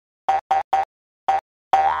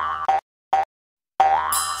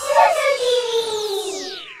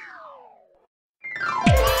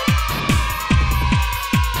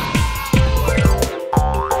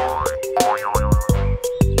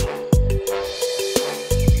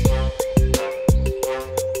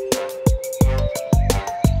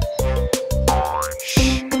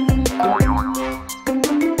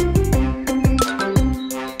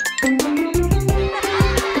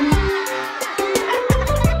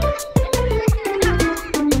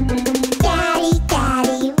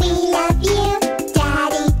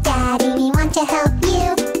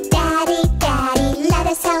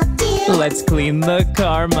clean the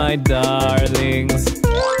car, my darlings.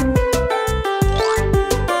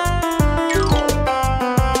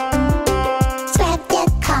 Scrub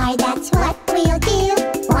the car, that's what we'll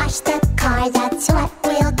do. Wash the car, that's what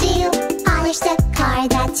we'll do. Polish the car,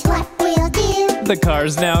 that's what we'll do. The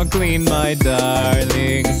car's now clean, my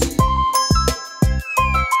darlings.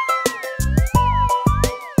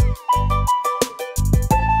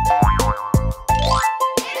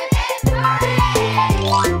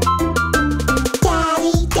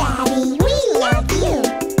 Daddy, Daddy, we love you.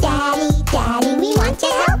 Daddy, Daddy, we want to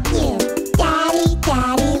help you. Daddy,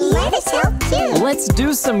 Daddy, let us help you. Let's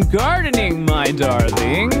do some gardening, my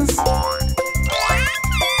darlings.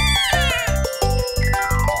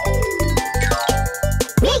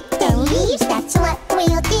 Rake the leaves, that's what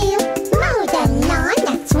we'll do. Mow the lawn,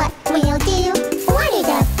 that's what we'll do. Water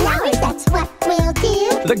the flowers, that's what we'll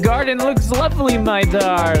do. The garden looks lovely, my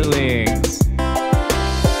darlings.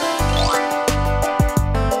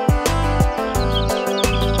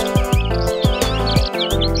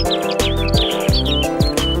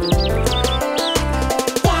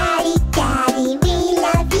 Daddy, Daddy, we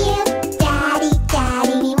love you. Daddy,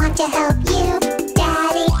 Daddy, we want to help you.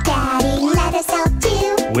 Daddy, Daddy, let us help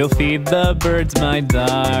too. We'll feed the birds, my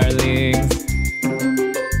darlings.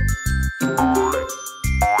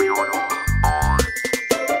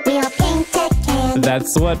 We'll paint a can,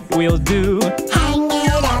 That's what we'll do. hang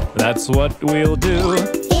it up, That's what we'll do.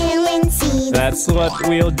 fill in seeds. That's what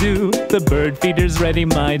we'll do. The bird feeder's ready,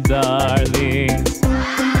 my darlings.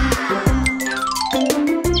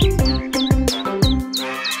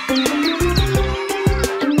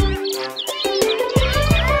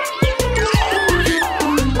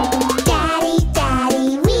 Daddy,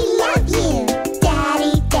 Daddy, we love you.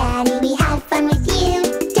 Daddy, Daddy, we have fun with you.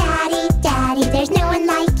 Daddy, Daddy, there's no one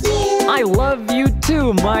like you. I love you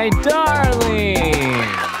too, my darlings.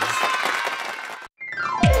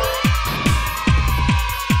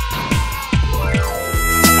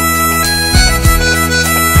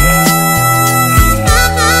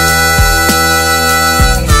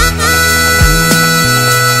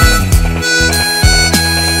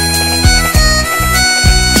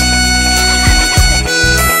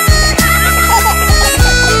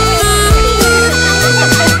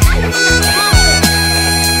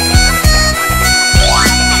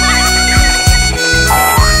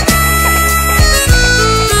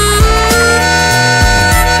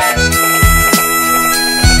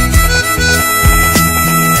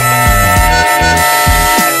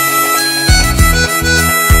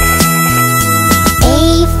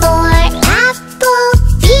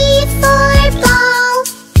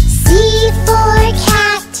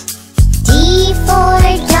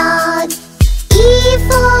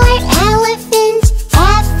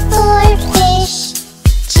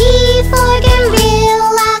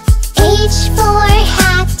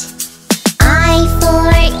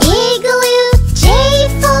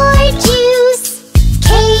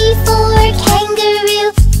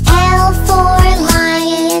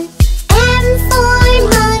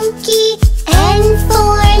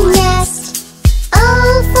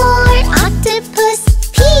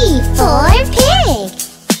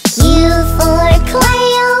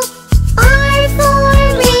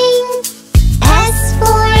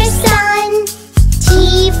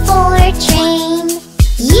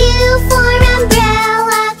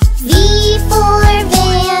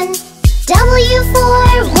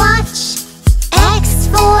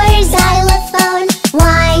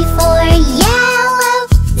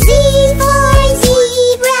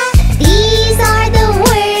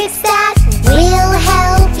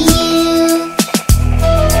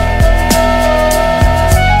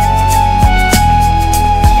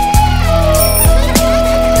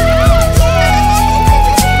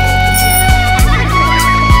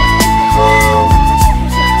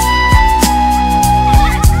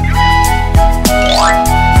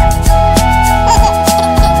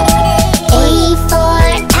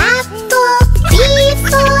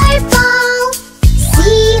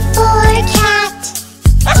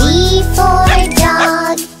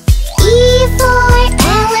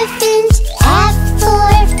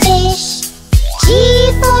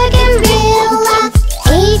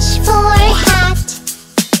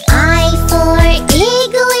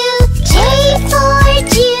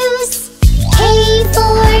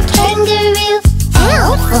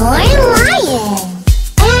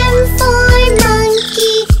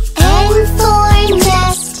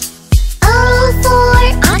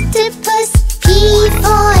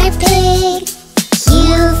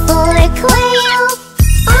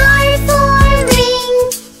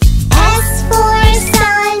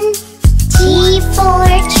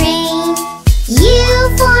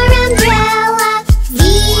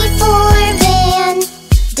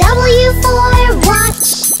 for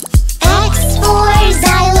watch. X for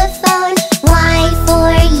xylophone. Y for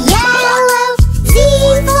yellow. Z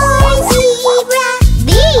for zebra.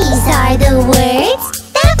 These are the words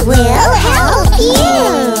that will help you.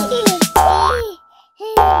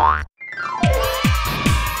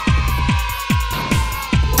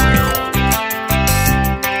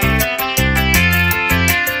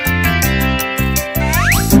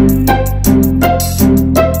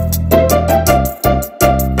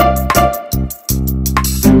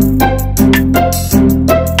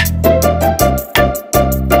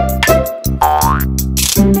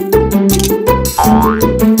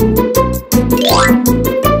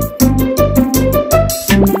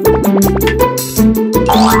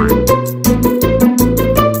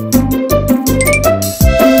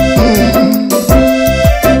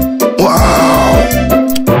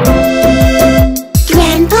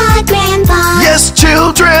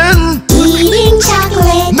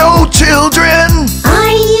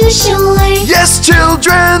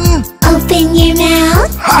 Open your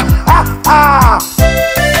mouth. Ha ha ha!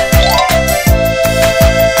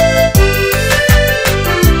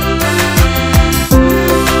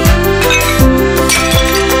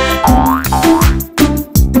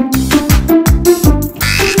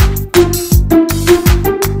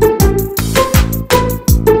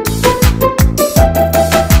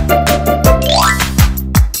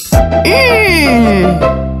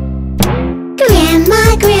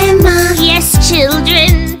 Grandma. Yes,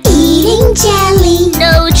 children. Eating jelly.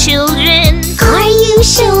 No, children. Are you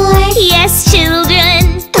sure? Yes,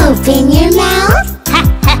 children. Open your mouth. Ha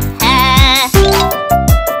ha ha.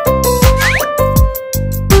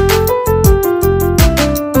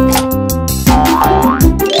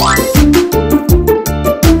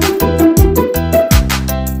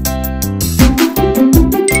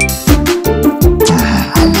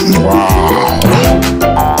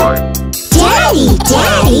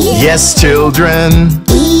 Daddy. Yes, children.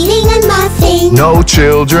 Eating a muffin. No,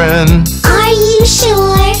 children. Are you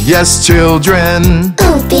sure? Yes, children.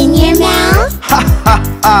 Open your mouth. Ha ha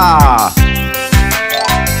ha!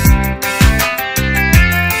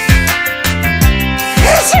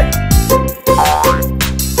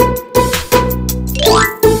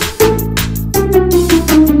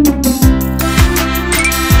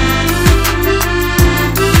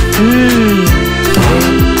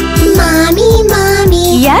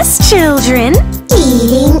 Mommy. Yes, children.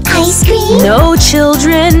 Eating ice cream. No,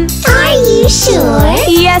 children. Are you sure?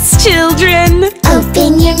 Yes, children.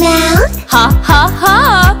 Open your mouth. Ha ha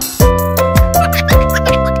ha.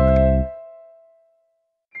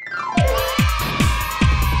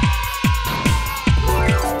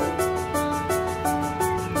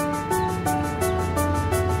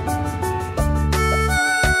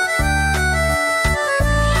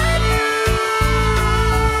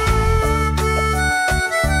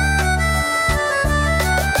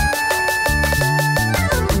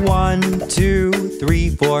 One, two, three,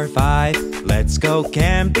 four, five. Let's go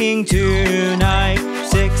camping tonight.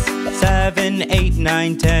 6, 7, 8,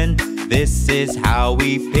 9, 10. This is how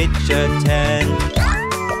we pitch a tent.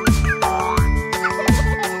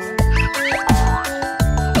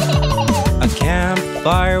 A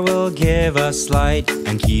campfire will give us light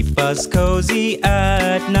and keep us cozy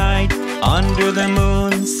at night. Under the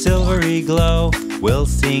moon's silvery glow, we'll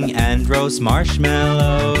sing and roast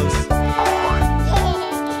marshmallows.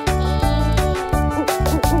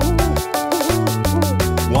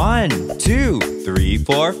 1, 2, 3,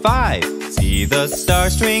 4, 5. See the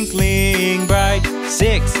stars twinkling bright.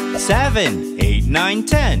 6, 7, 8, 9,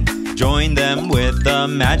 10. Join them with the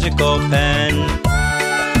magical pen.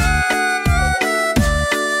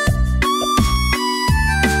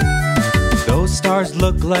 Those stars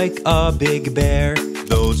look like a big bear.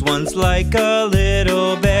 Those ones like a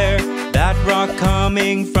little bear. That rock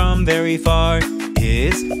coming from very far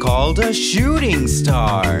is called a shooting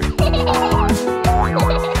star.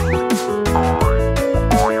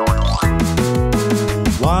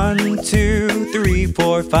 1, 2, 3,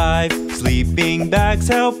 4, 5. Sleeping bags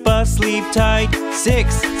help us sleep tight.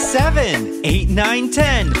 6, 7, 8, 9,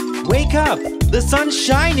 10. Wake up, the sun's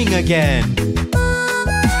shining again.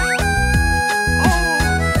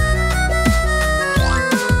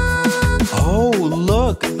 Oh,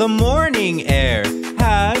 look, the morning air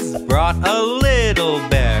has brought a little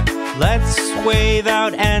bear. Let's wave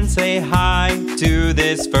out and say hi to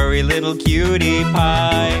this furry little cutie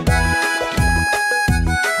pie.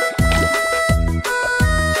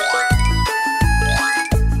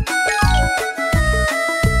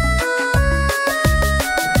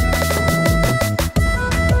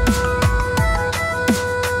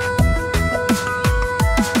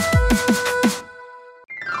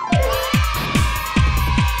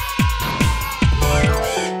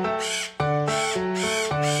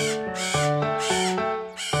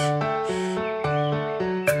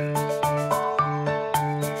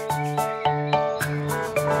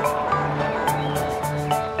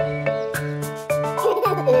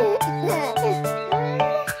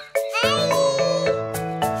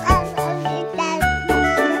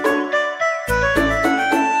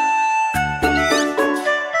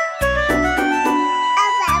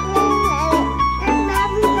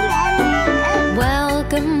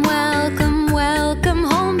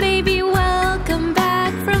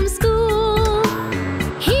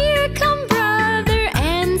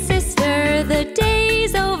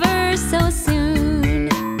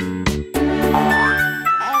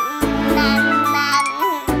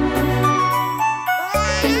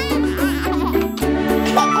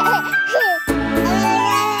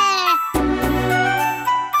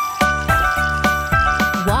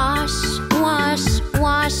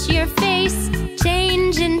 nice.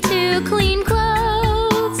 Change into clean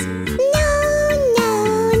clothes. No, no,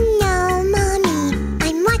 no, Mommy.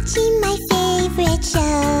 I'm watching my favorite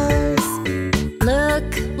shows. Look,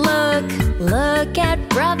 look, look at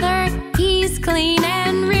brother. He's clean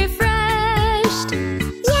and refreshed.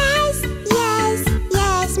 Yes, yes,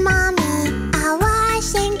 yes, Mommy. I'll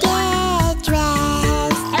wash and get dressed.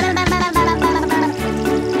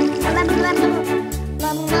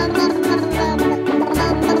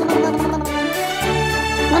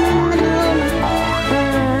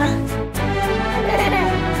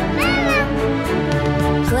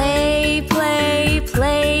 Play, play,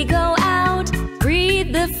 play, go out.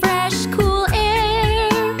 Breathe the fresh, cool air.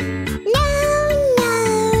 No, no,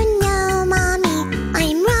 no, Mommy.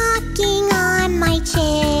 I'm rocking on my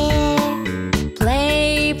chair.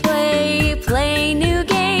 Play, play, play new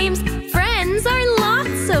games. Friends are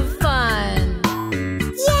lots of fun.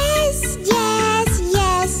 Yes, yes,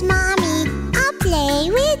 yes, Mommy. I'll play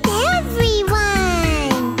with everyone.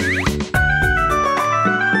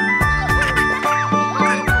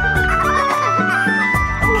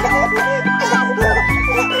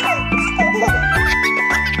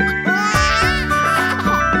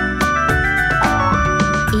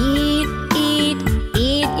 Eat, eat,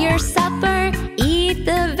 eat your supper. Eat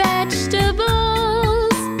the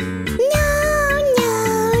vegetables. No, no,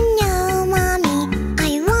 no, Mommy.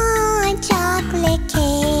 I want chocolate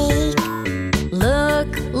cake.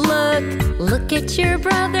 Look, look, look at your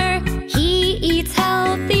brother. He eats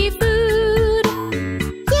healthy food.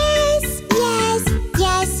 Yes, yes,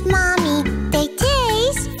 yes, Mommy. They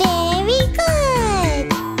taste very good.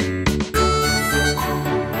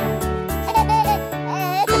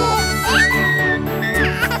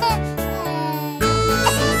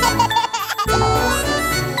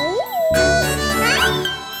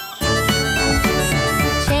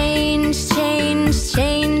 Change, change,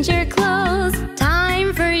 change your clothes.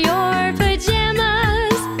 Time for your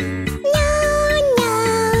pajamas. No, no,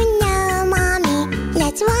 no, Mommy.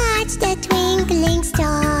 Let's watch the twinkling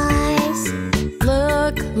stars.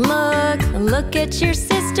 Look, look, look at your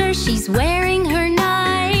sister. She's wearing her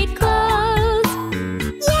night clothes.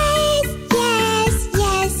 Yes, yes,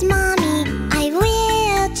 yes, Mommy. I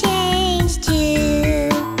will change too.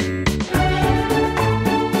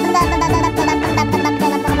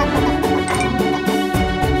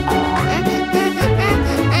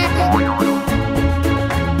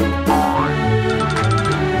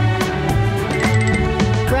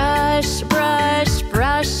 Brush, brush,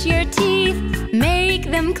 brush your teeth. Make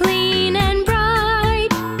them clean and bright.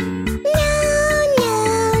 No, no,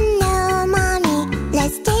 no, Mommy.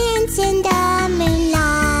 Let's dance in the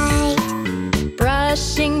moonlight.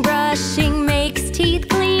 Brushing, brushing makes teeth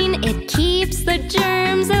clean. It keeps the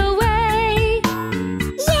germs away.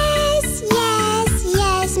 Yes, yes,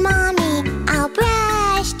 yes, Mommy. I'll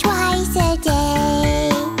brush twice a day.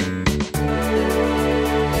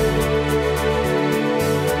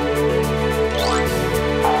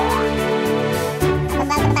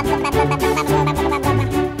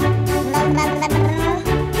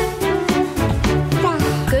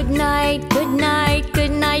 Good night, good night,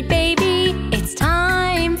 good night, baby. It's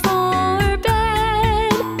time for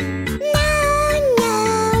bed. No, no,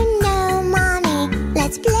 no, Mommy.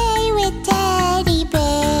 Let's play with Teddy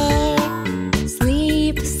Bear.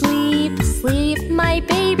 Sleep, sleep, sleep, my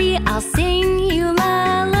baby. I'll sing you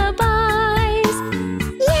lullabies.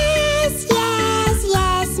 Yes, yes,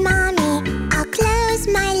 yes, Mommy. I'll close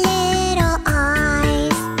my little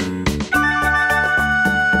eyes.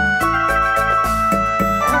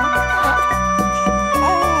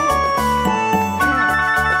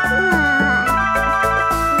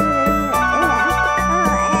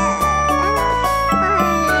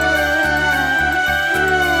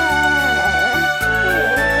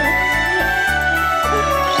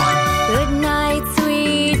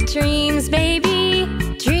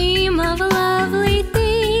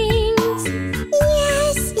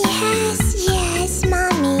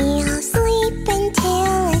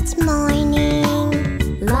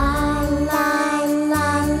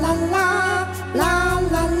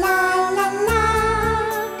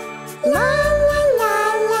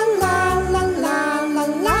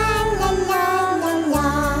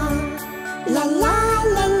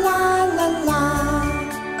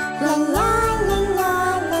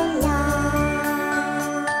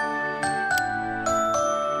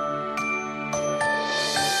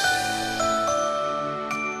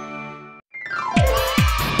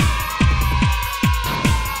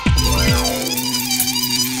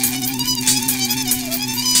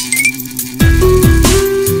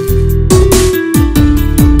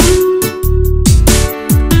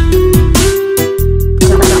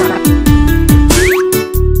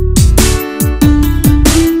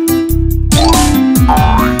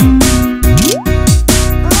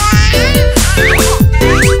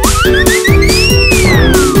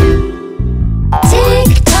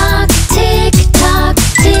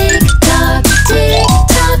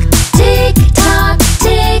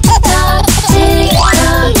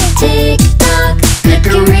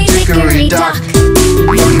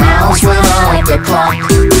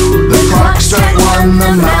 clock struck one,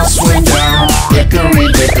 the mouse went down. Hickory,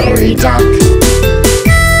 dickory, dock.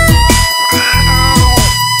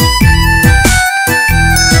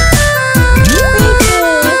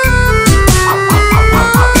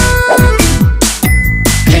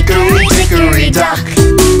 Hickory, dickory, dock.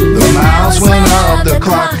 The mouse went up the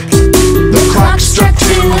clock. The clock struck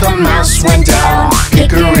two, the mouse went down.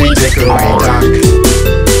 Hickory, dickory, dock.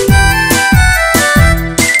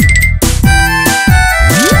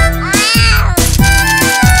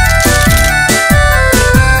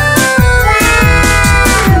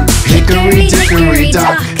 Hickory, dickory,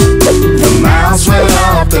 dock. The mouse went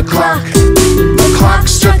up the clock. The clock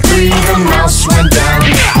struck three, the mouse went down.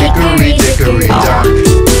 Hickory, dickory, dock.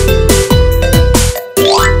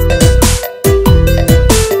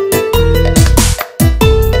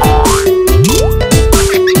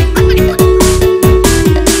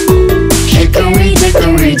 Hickory,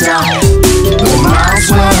 dickory, dock. The mouse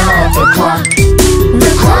went up the clock. The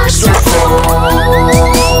clock struck four.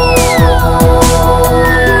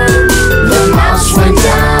 The mouse went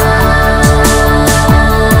down.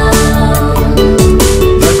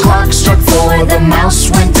 The clock struck four. The mouse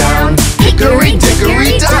went down. Hickory,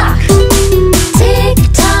 dickory, dock. Tick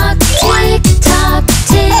tock, tick tock,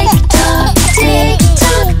 tick tock, tick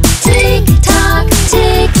tock, tick tock,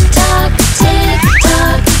 tick tock, tick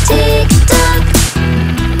tock, tick tock.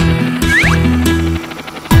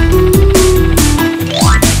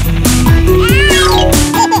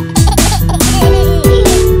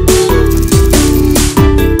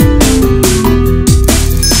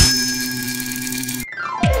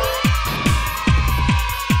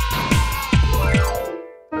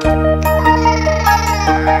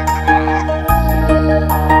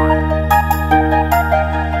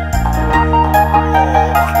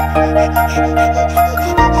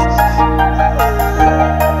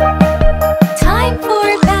 Time for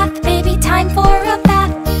a bath, baby, time for a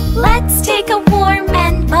bath. Let's take a warm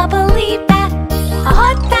and bubbly bath. A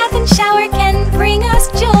hot bath and shower can bring us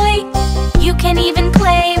joy. You can even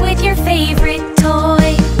play with your favorite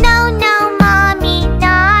toy. No, no, Mommy,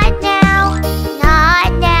 not now.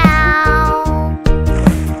 Not now.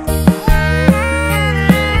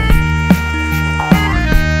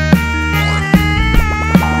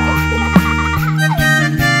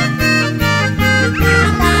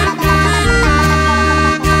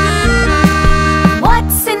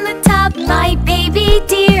 What's in the tub, my baby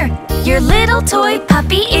dear? Your little toy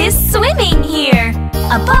puppy is swimming here.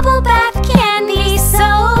 A bubble bath can be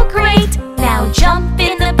so great. Now jump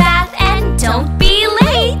in the bath and don't be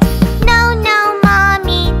late. No, no,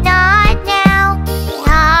 Mommy, not now.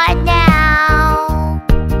 Not now.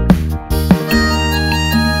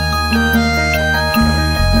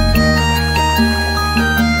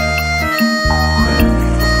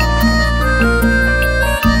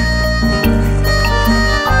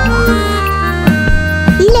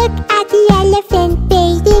 Look at the elephant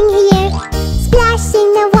bathing here, splashing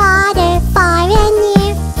the water far and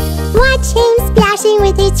near. Watch him splashing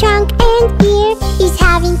with his trunk and ear. He's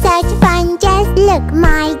having such fun, just look,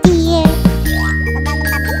 my dear.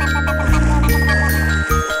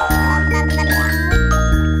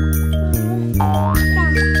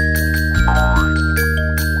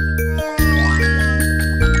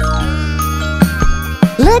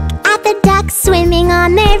 Look at the ducks swimming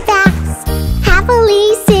on their backs,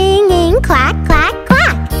 happily singing quack, quack,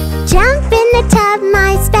 quack. Jump in the tub,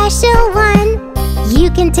 my special one. You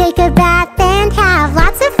can take a bath and have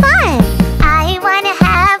lots of fun. I want to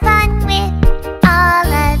have fun with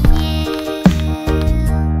all of you.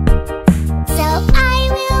 So I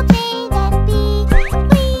will bathe and be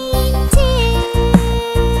clean too.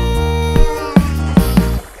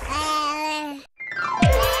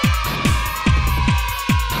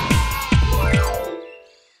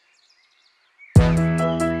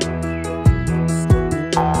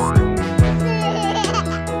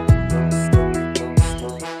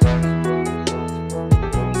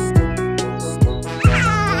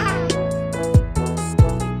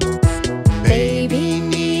 Baby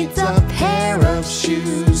needs a pair of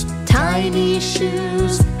shoes, tiny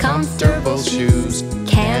shoes, comfortable shoes.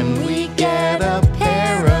 Can we get a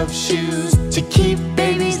pair of shoes to keep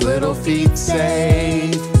baby's little feet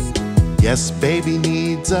safe? Yes, baby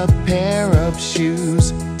needs a pair of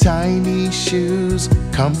shoes, tiny shoes,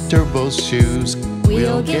 comfortable shoes.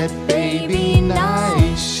 We'll get baby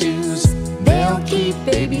nice shoes. They'll keep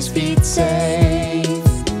baby's feet safe.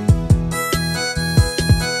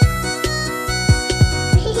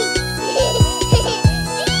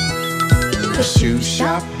 The shoe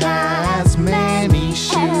shop has many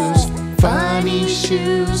shoes, funny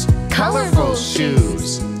shoes, colorful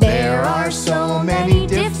shoes. There are so many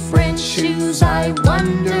different shoes. shoes. I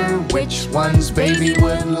wonder which ones baby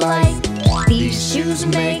would like. These shoes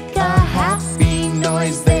make a happy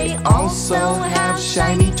noise. They also have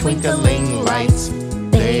shiny twinkling lights.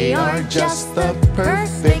 They are just the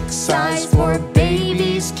perfect size for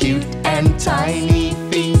baby's cute and tiny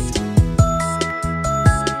feet.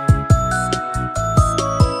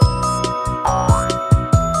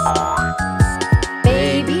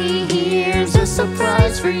 Baby, here's a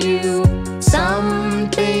surprise for you.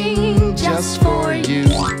 Something just for you.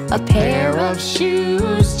 A pair of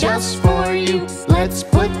shoes just for you. Let's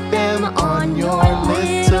put them on your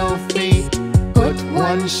little feet. Put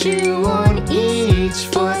one shoe on each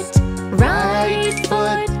foot. Right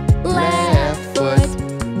foot, left foot.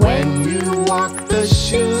 When you walk, the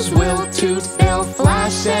shoes will toot. They'll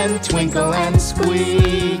flash and twinkle and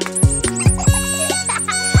squeak.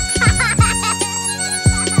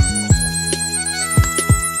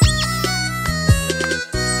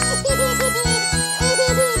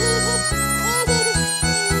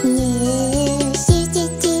 New shoes,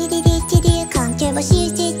 do-do-do-do-do-do. Comfortable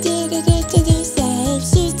shoes, do-do-do-do-do-do. Safe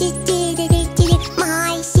shoes, do-do-do-do-do-do.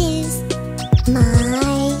 My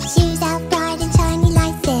shoes are bright and shiny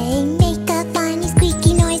like they make a funny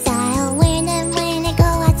squeaky noise. I'll wear them when I go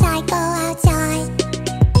outside, go outside.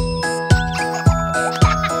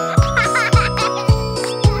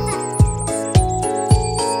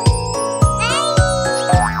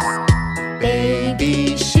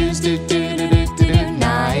 Baby shoes, do-do-do-do-do-do.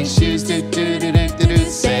 Nice shoes, do-do-do-do-do-do.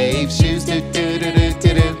 Safe shoes,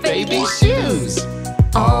 do-do-do-do-do-do. Baby shoes.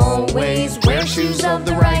 Always wear shoes of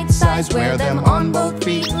the right size. Wear them on both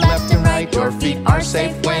feet, left and right. Your feet are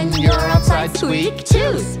safe when you're outside. Squeak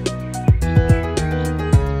toot.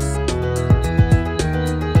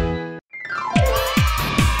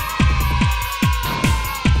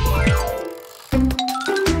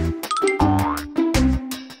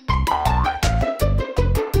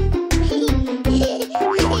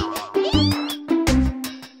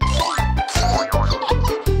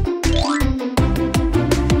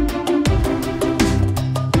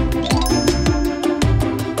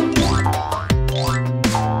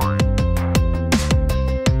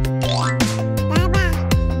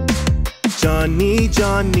 Johny,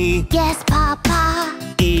 Johny, Yes, Papa.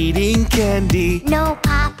 eating candy, No,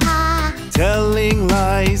 Papa. telling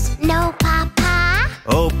lies. No, Papa.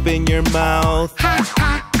 Open your mouth. Ha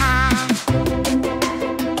ha ha.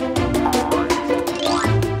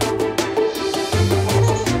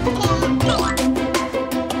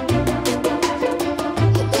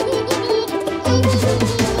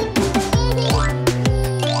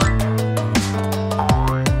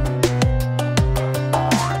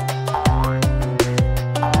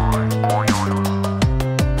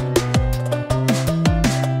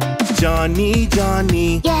 Johny,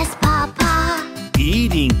 Johny, Yes, Papa.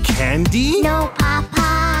 eating candy, No,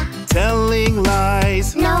 Papa. telling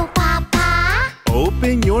lies. No, Papa.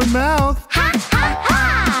 Open your mouth. Ha ha ha.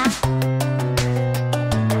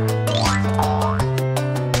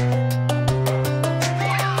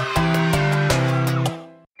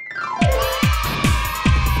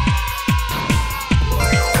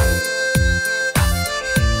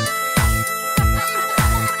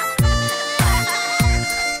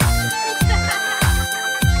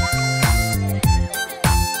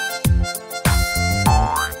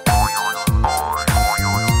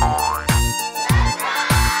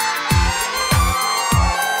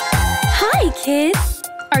 Kids,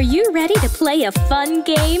 are you ready to play a fun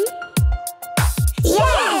game?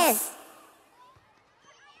 Yes!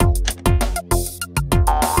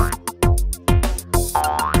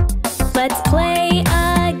 Let's play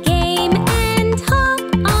a game and hop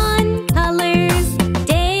on colors,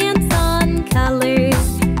 dance on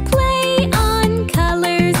colors, play on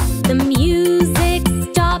colors. The music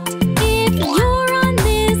stopped if you're on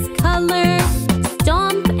this color.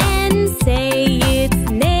 Stomp and say its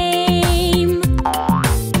name.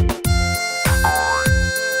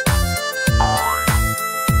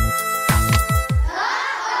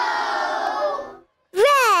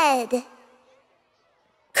 Red!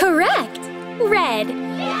 Correct! Red.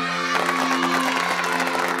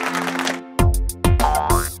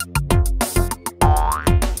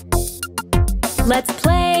 Let's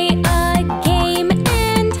play a game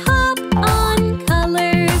and hop on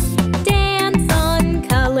colors, dance on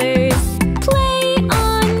colors, play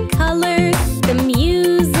on colors. The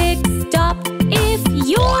music stopped if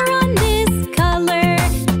you're on this color.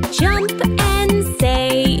 Jump and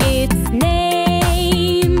say its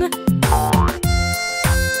name.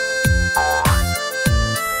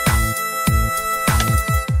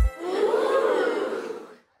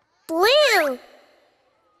 Blue!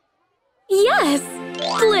 Yes,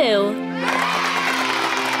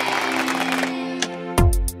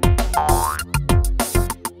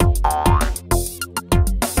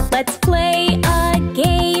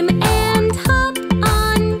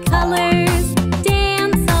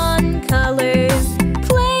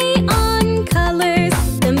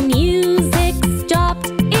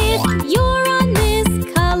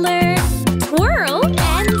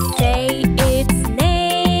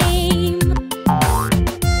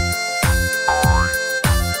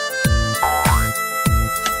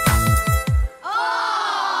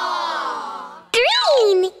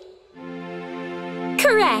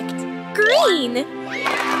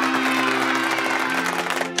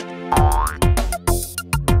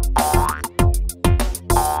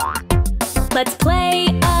 Let's play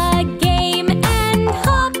a game and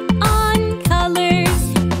hop on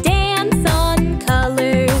colors, dance on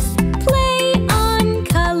colors, play on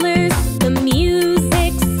colors. The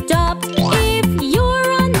music stopped. If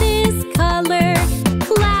you're on this color,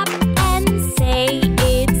 clap and say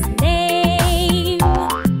its name.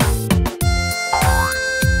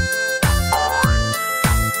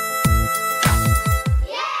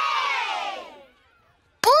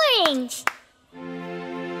 Orange.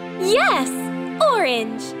 Yes,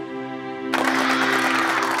 orange.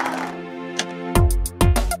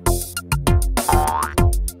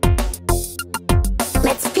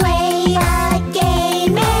 Let's play a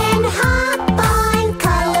game and hop on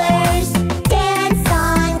colors, dance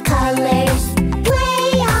on colors,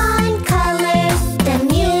 play on colors. The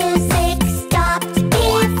music stopped.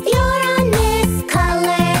 If you're on this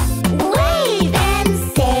color, wave and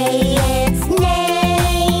say its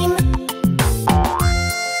name.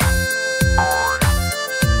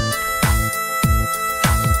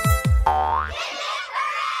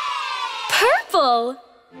 Purple.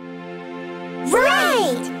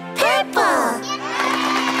 Right! Purple!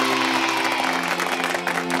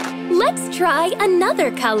 Let's try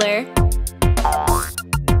another color.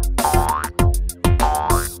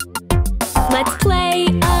 Let's play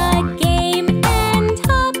a game and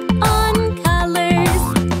hop on colors,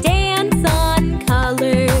 dance on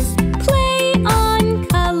colors, play on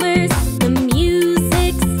colors. The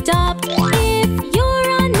music stopped. If you're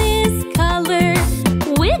on this color,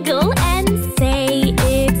 wiggle and say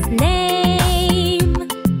its name.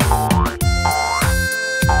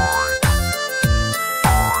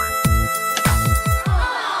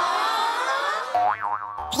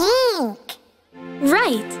 Pink.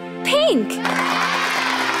 Right, pink.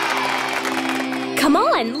 Come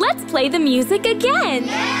on, let's play the music again.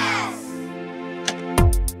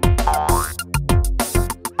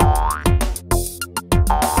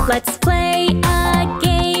 Let's play a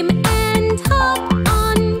game and hop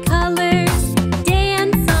on colors,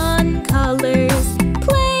 dance on colors,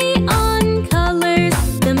 play on colors.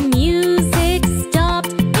 The music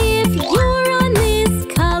stopped. If you're on this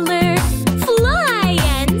color, fly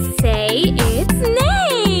and say its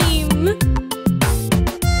name.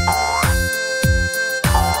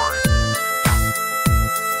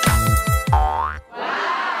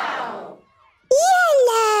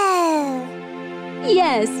 Yellow.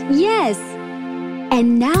 Yes, yes.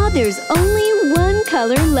 And now there's only one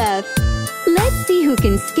color left. Let's see who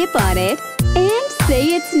can skip on it and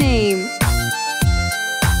say its name.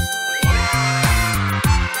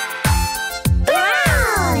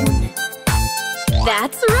 Brown.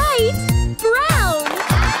 That's right, brown.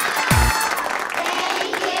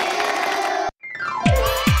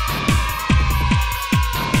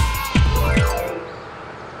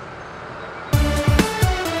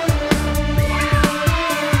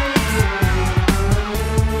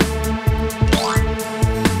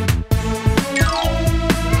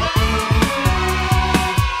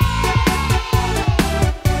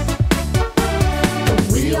 The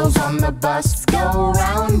wheels on the bus go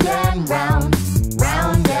round and round,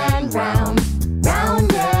 round and round,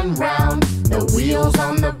 round and round. The wheels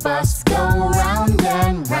on the bus go round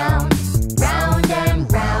and round, round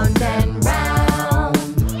and round and round.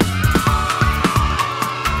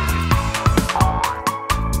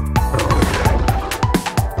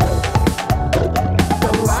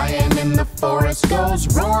 The lion in the forest goes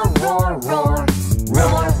roar, roar, roar,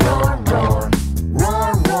 roar, roar, roar,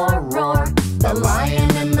 roar, roar, roar. The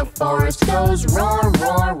lion in the forest goes roar,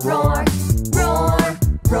 roar, roar, roar,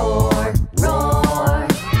 roar, roar.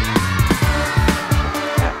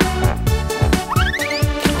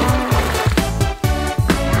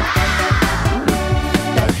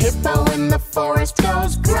 The hippo in the forest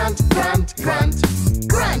goes grunt, grunt, grunt,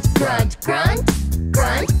 grunt, grunt, grunt,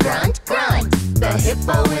 grunt, grunt, grunt. The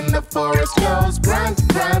hippo in the forest goes grunt,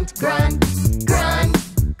 grunt, grunt, grunt,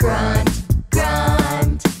 grunt,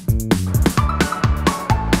 grunt.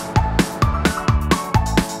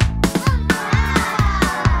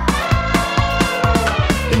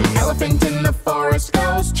 The elephant in the forest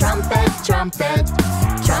goes trumpet, trumpet,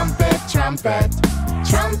 trumpet, trumpet,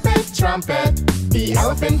 trumpet, trumpet. The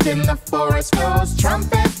elephant in the forest goes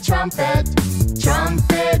trumpet, trumpet,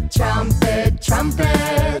 trumpet, trumpet,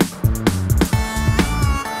 trumpet.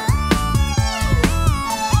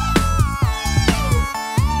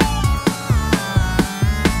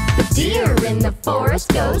 The deer in the forest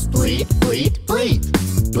goes bleat, bleat, bleat,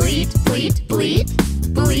 bleat, bleat, bleat,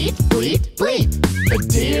 bleat, bleat, bleat. The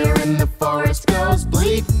deer in the forest goes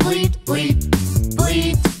bleat, bleat, bleat,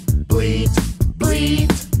 bleat, bleat,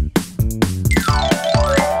 bleat.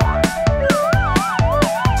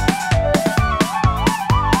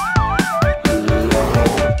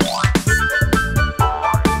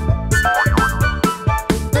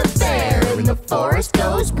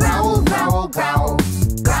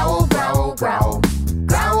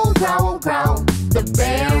 growl. The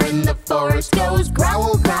bear in the forest goes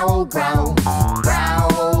growl, growl, growl.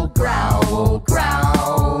 Growl, growl,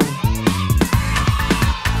 growl.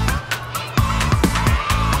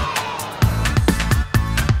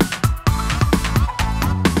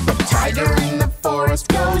 The tiger in the forest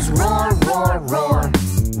goes roar, roar, roar.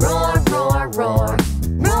 Roar, roar, roar.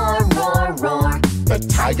 Roar, roar, roar. The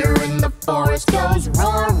tiger in the forest goes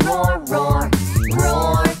roar, roar, roar.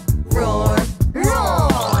 Roar, roar,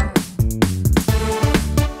 roar.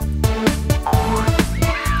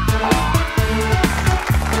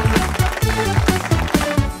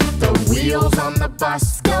 The wheels on the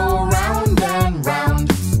bus go round and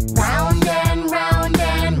round. Round and round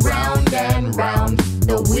and round and round.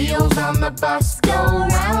 The wheels on the bus go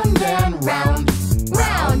round and round.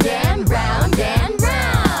 Round and round and round.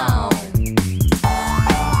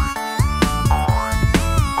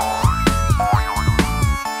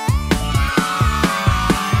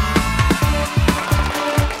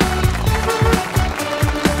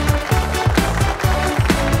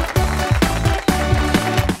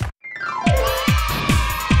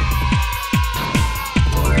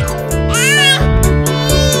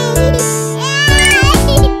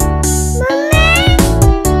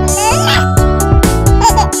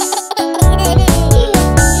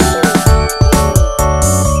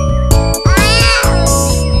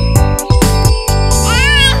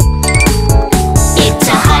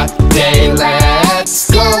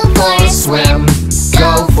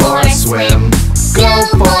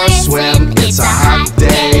 It's a hot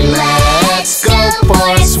day, let's go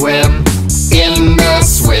for a swim in the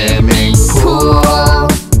swimming pool.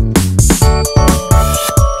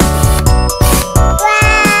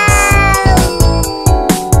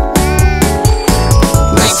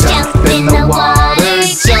 Let's jump in the water,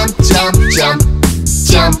 jump, jump, jump.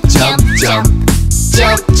 Jump, jump, jump.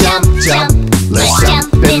 Jump, jump, jump. Let's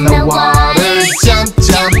jump in the water, jump,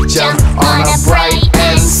 jump, jump. On a bright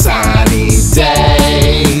and sunny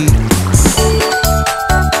day.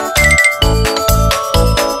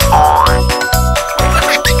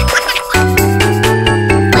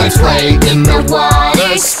 Play in the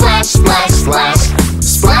water, splash, splash, splash.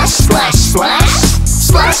 Splash, splash, splash.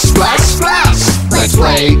 Splash, splash, splash. Let's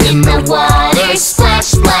play in the water, splash,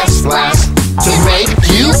 splash, splash. To make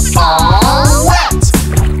you all wet.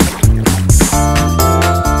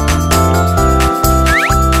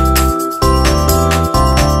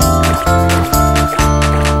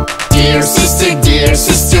 Dear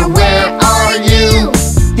sister, where are you?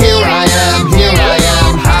 Here I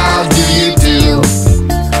am, how do you do?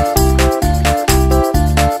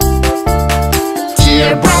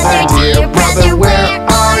 Dear brother, where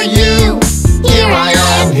are you? Here I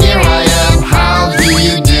am, how do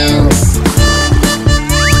you do?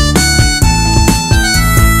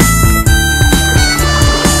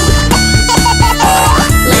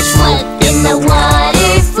 Let's float in the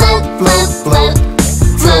water, float, float, float.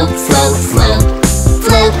 Float, float, float.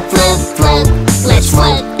 Float, float, float. Let's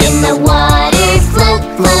float in the water, float,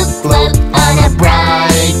 float, float. On a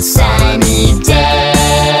bright sunny day.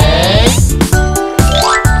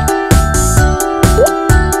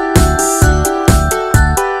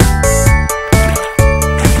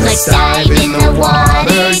 Let's dive in the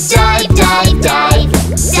water, dive, dive, dive.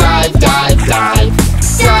 Dive, dive, dive.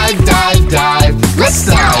 Dive, dive, dive. Let's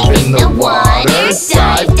dive in the water,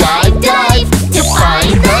 dive, dive, dive. To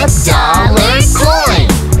find the dollar coin.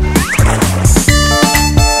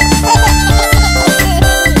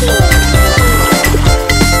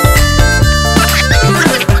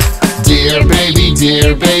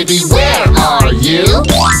 Dear baby, where are you?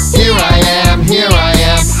 Here I am,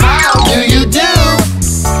 how do you do?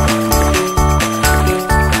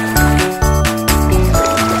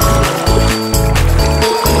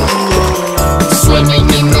 Swimming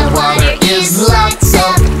in the water is lots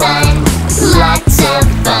of fun. Lots of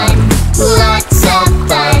fun, lots of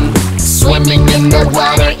fun. Swimming in the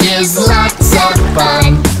water is lots of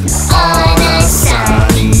fun. On a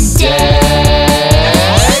sunny day.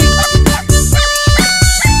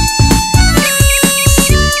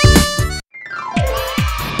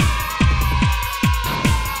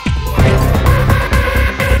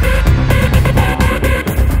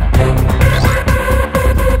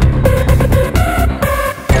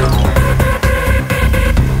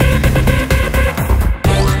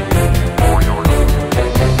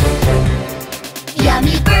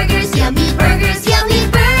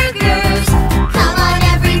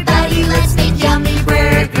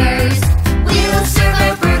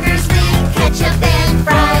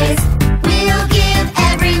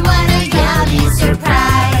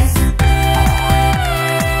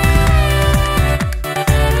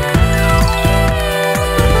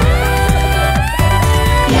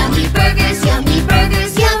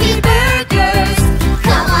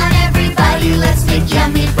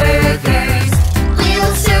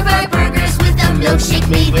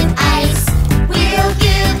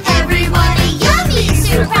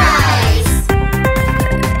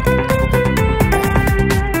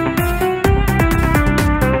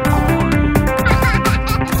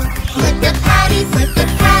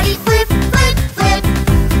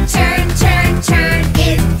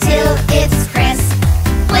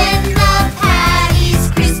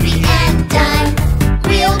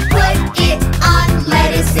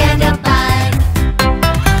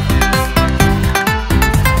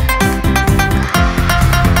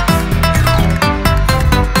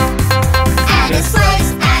 Add a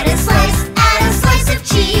slice, add a slice, add a slice of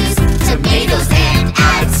cheese. Tomatoes and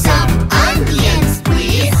add some onions,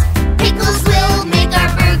 please. Pickles will make our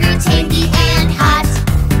burger tangy and hot.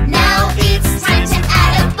 Now it's time to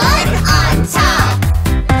add a bun on top.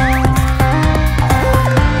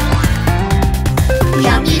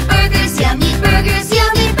 Yummy burgers, yummy burgers,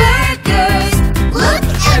 yummy burgers. Look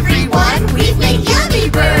everyone, we've made yummy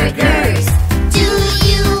burgers. Do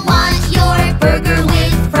you want your burger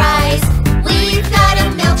with fries? We've got a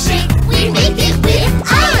milkshake, we make it with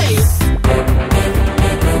ice.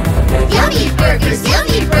 Yummy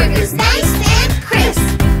burgers, nice and crisp.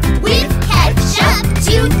 With ketchup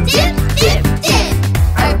to dip, dip, dip.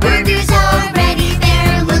 Our burgers are ready,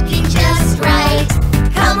 they're looking just right.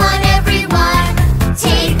 Come on everyone,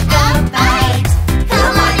 take a bite.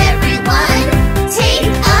 Come on everyone, take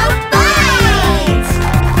a bite.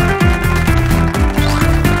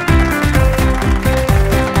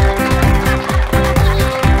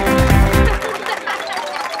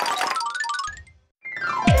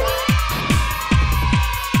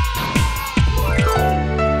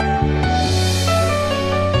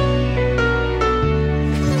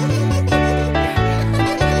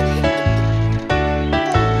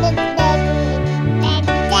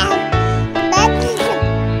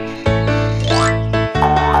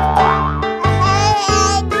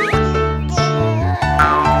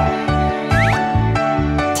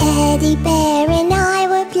 Teddy bear and I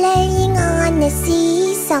were playing on the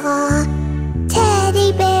seesaw.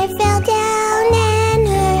 Teddy bear fell down and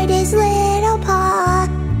hurt his little paw.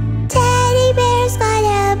 Teddy bear's got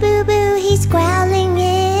a boo-boo, he's growling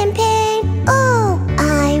in pain. Oh,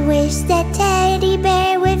 I wish that Teddy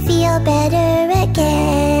bear would feel better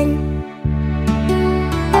again.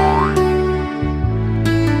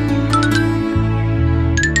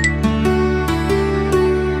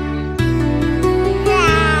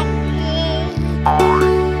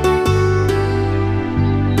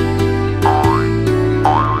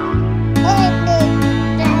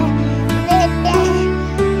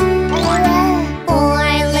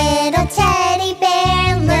 Poor little teddy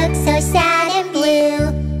bear looks so sad and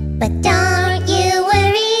blue. But don't you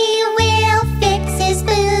worry, we'll fix his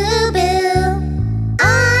boo-boo.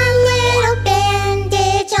 Our little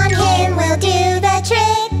bandage on him will do the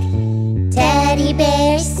trick. Teddy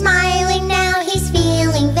bear's smiling now, he's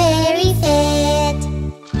feeling very fit.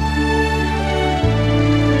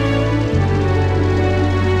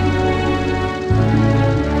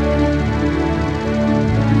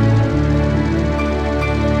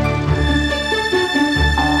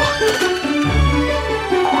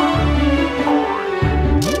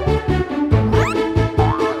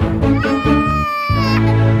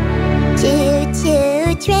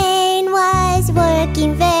 Choo-choo train was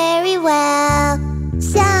working very well.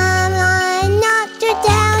 Someone knocked her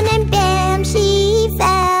down and bam, she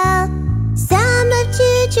fell. Some of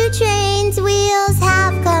choo-choo train's wheels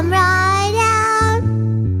have come right out.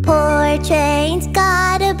 Poor train's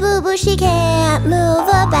got a boo-boo, she can't move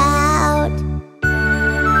about.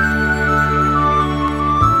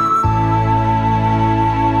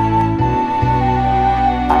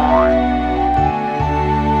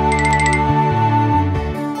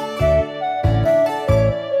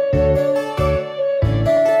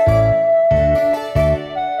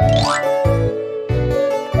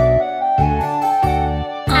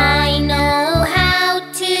 I know how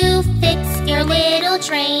to fix your little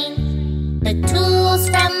train. The tools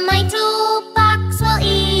from my toolbox will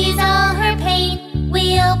ease all her pain.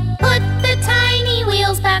 We'll put the tiny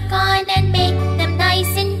wheels back on and make them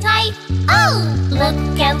nice and tight. Oh,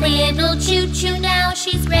 look at little Choo-Choo now,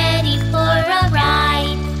 she's ready for a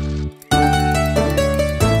ride.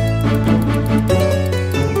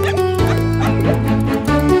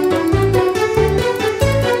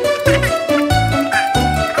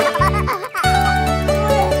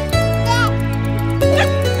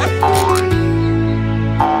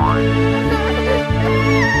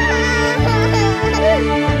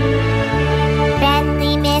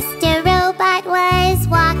 Friendly Mr. Robot was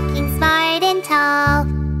walking smart and tall,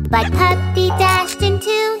 but Puppy dashed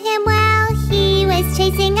into him while he was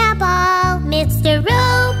chasing a ball. Mr.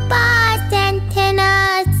 Robot's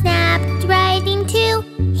antenna snapped right in two.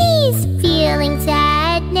 He's feeling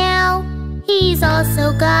sad now. He's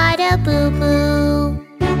also got a boo-boo.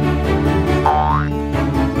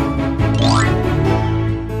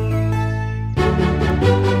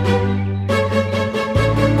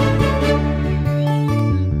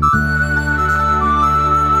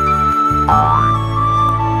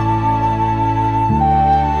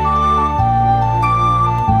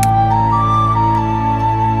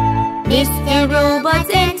 Mr. Robot's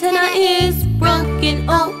antenna is broken,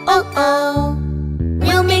 oh, oh, oh.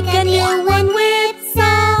 make a new one with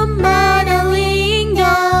some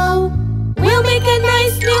modeling-o. We'll make a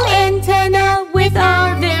nice new antenna with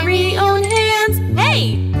our very own hands.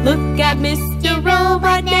 Hey, look at Mr.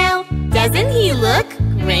 Robot now. Doesn't he look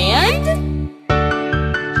grand?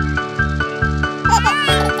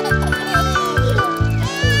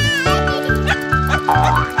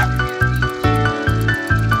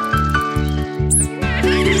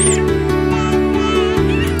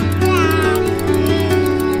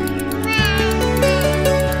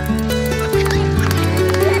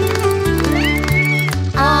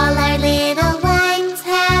 All our little ones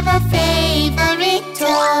have a favorite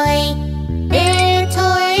toy. Their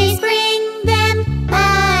toys bring them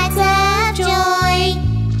lots of joy.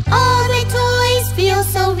 All the toys feel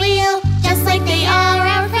so real, just like they are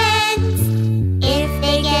our friends. If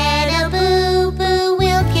they get a boo-boo,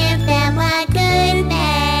 we'll give them a good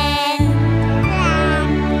mend.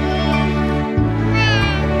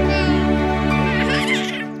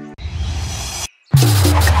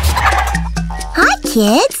 Hi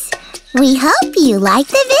kids! We hope you like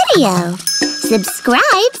the video.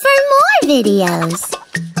 Subscribe for more videos.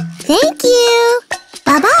 Thank you!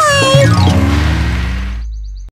 Bye-bye!